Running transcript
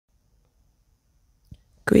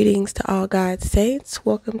Greetings to all God's saints.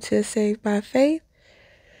 Welcome to Saved by Faith.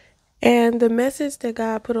 And the message that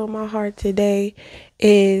God put on my heart today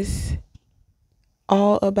is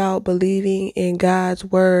all about believing in God's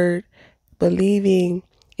word, believing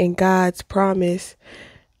in God's promise.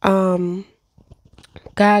 God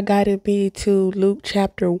guided me to Luke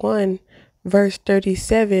chapter 1, verse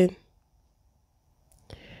 37.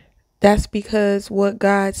 That's because what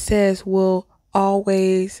God says will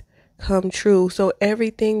always come true. So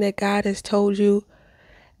everything that God has told you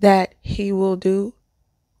that he will do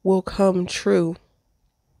will come true.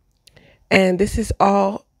 And this is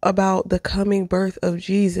all about the coming birth of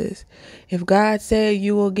Jesus. If God said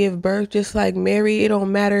you will give birth just like Mary, it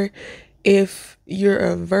don't matter if you're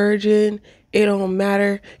a virgin. It don't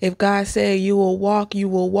matter if God said you will walk, you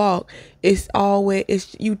will walk.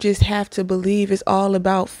 You just have to believe. It's all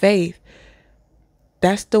about faith.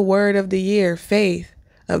 That's the word of the year, faith,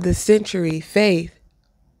 of the century, faith.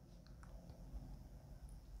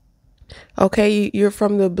 Okay, you're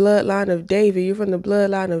from the bloodline of David. You're from the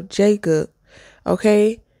bloodline of Jacob.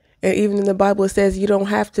 Okay, and even in the Bible it says you don't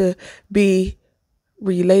have to be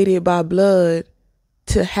related by blood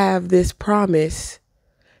to have this promise,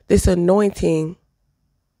 this anointing.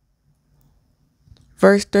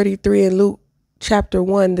 Verse 33 in Luke chapter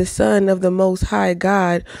 1, the Son of the Most High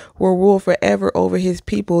God will rule forever over his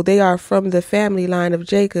people. They are from the family line of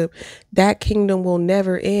Jacob. That kingdom will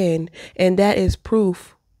never end. And that is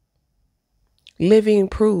proof, living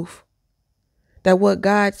proof, that what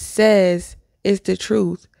God says is the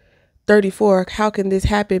truth. 34, how can this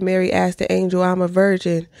happen? Mary asked the angel, I'm a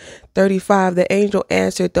virgin. 35, the angel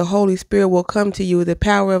answered, the Holy Spirit will come to you. The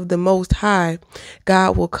power of the Most High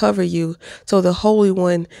God will cover you. So the Holy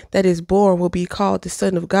One that is born will be called the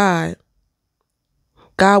Son of God.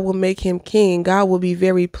 God will make him king. God will be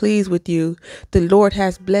very pleased with you. The Lord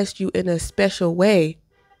has blessed you in a special way.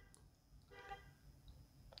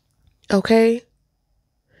 Okay?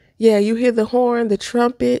 Yeah, you hear the horn, the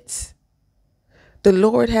trumpets. The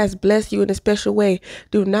Lord has blessed you in a special way.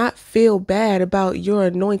 Do not feel bad about your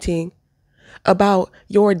anointing, about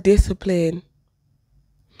your discipline,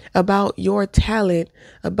 about your talent,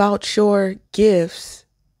 about your gifts,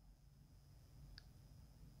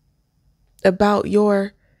 about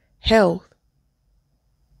your health.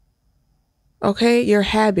 Okay? Your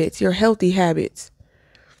habits, your healthy habits.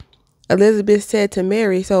 Elizabeth said to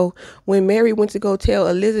Mary, so when Mary went to go tell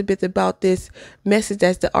Elizabeth about this message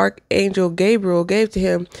that the archangel Gabriel gave to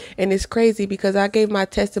him, and it's crazy because I gave my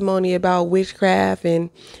testimony about witchcraft and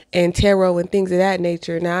tarot and things of that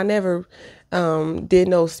nature. Now, I never did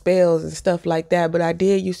no spells and stuff like that, but I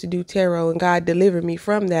did used to do tarot, and God delivered me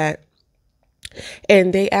from that.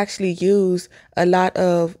 And they actually use a lot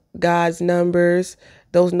of God's numbers.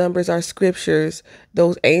 Those numbers are scriptures.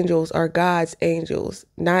 Those angels are God's angels,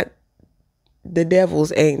 not the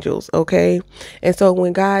devil's angels. Okay. And so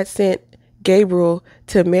when God sent Gabriel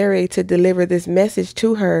to Mary to deliver this message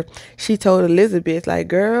to her, she told Elizabeth, like,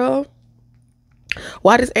 girl,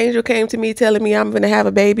 why this angel came to me telling me I'm going to have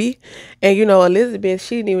a baby? And, Elizabeth,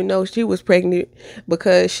 she didn't even know she was pregnant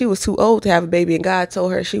because she was too old to have a baby. And God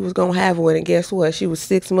told her she was going to have one. And guess what? She was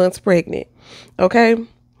 6 months pregnant. Okay.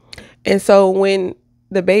 And so when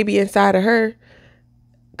the baby inside of her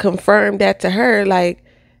confirmed that to her, like,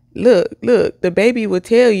 look, the baby will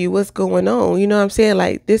tell you what's going on. You know what I'm saying?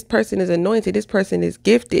 Like, this person is anointed. This person is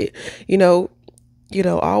gifted.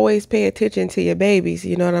 Always pay attention to your babies.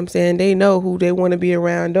 You know what I'm saying? They know who they want to be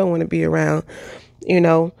around, don't want to be around,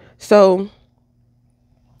 So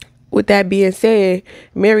with that being said,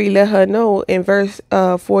 Mary let her know in verse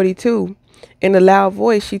 42, in a loud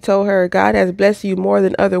voice, she told her, God has blessed you more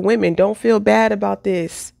than other women. Don't feel bad about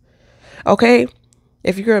this. Okay?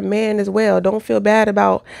 If you're a man as well, don't feel bad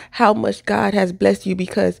about how much God has blessed you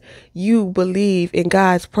because you believe in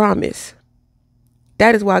God's promise.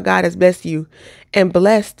 That is why God has blessed you and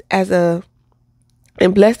blessed the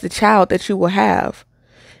child that you will have.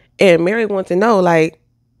 And Mary wants to know, like,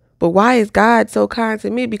 but why is God so kind to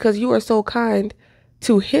me? Because you are so kind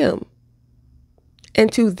to him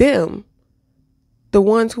and to them, the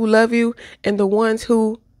ones who love you and the ones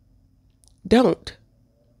who don't.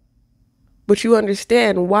 But you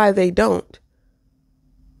understand why they don't.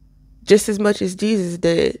 Just as much as Jesus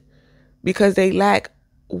did. Because they lack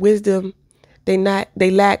wisdom. They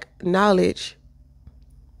lack knowledge.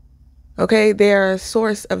 Okay? They are a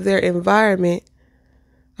source of their environment.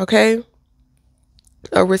 Okay?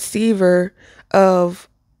 A receiver of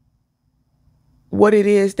what it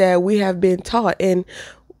is that we have been taught. And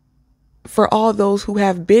for all those who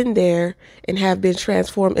have been there and have been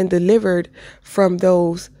transformed and delivered from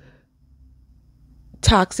those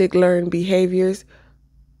toxic learned behaviors,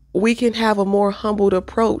 we can have a more humbled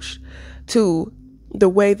approach to the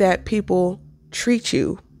way that people treat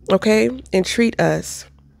you, okay, and treat us.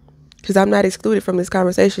 Because I'm not excluded from this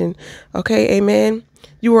conversation, okay, amen.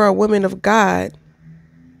 You are a woman of God,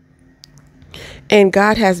 and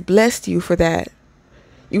God has blessed you for that.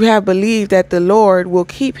 You have believed that the Lord will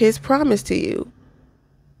keep his promise to you.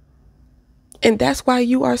 And that's why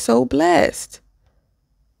you are so blessed.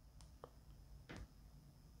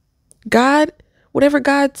 God, whatever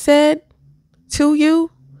God said to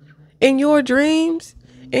you in your dreams,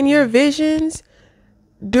 in your visions,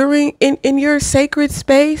 in your sacred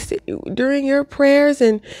space, during your prayers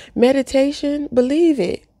and meditation, believe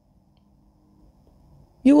it.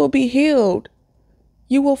 You will be healed.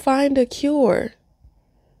 You will find a cure.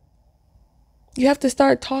 You have to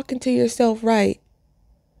start talking to yourself right.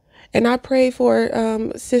 And I pray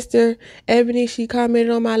for Sister Ebony. She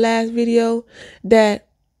commented on my last video that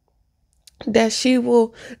she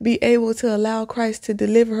will be able to allow Christ to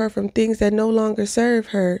deliver her from things that no longer serve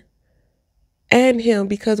her and him,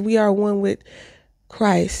 because we are one with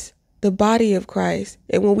Christ, the body of Christ.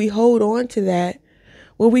 And when we hold on to that,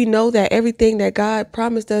 when we know that everything that God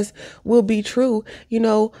promised us will be true, you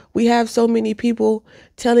know, we have so many people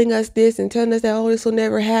telling us this and telling us that, oh, this will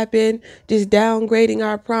never happen, just downgrading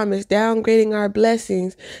our promise, downgrading our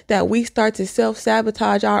blessings, that we start to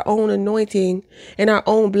self-sabotage our own anointing and our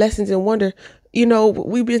own blessings and wonder. You know,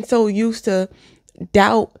 we've been so used to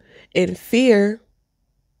doubt and fear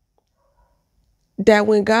that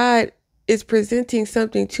when God is presenting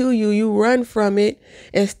something to you, you run from it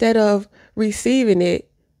instead of receiving it.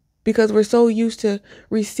 Because we're so used to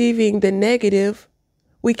receiving the negative,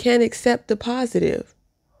 we can't accept the positive.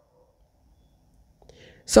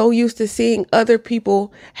 So used to seeing other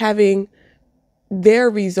people having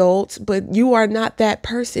their results, but you are not that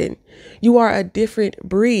person. You are a different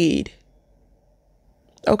breed.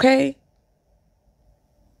 Okay?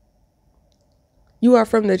 You are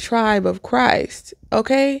from the tribe of Christ.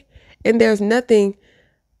 Okay? And there's nothing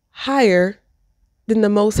higher than the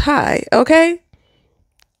Most High. Okay?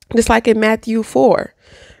 Just like in Matthew 4,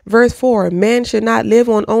 verse 4, man should not live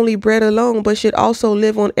on only bread alone, but should also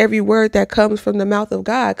live on every word that comes from the mouth of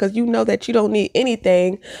God. Because you know that you don't need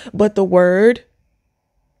anything but the word,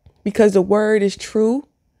 because the word is true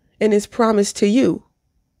and is promised to you.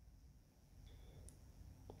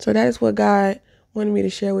 So that is what God wanted me to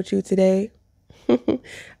share with you today.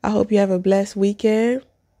 I hope you have a blessed weekend.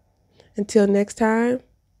 Until next time,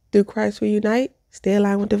 through Christ we unite, stay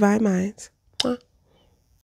aligned with divine minds.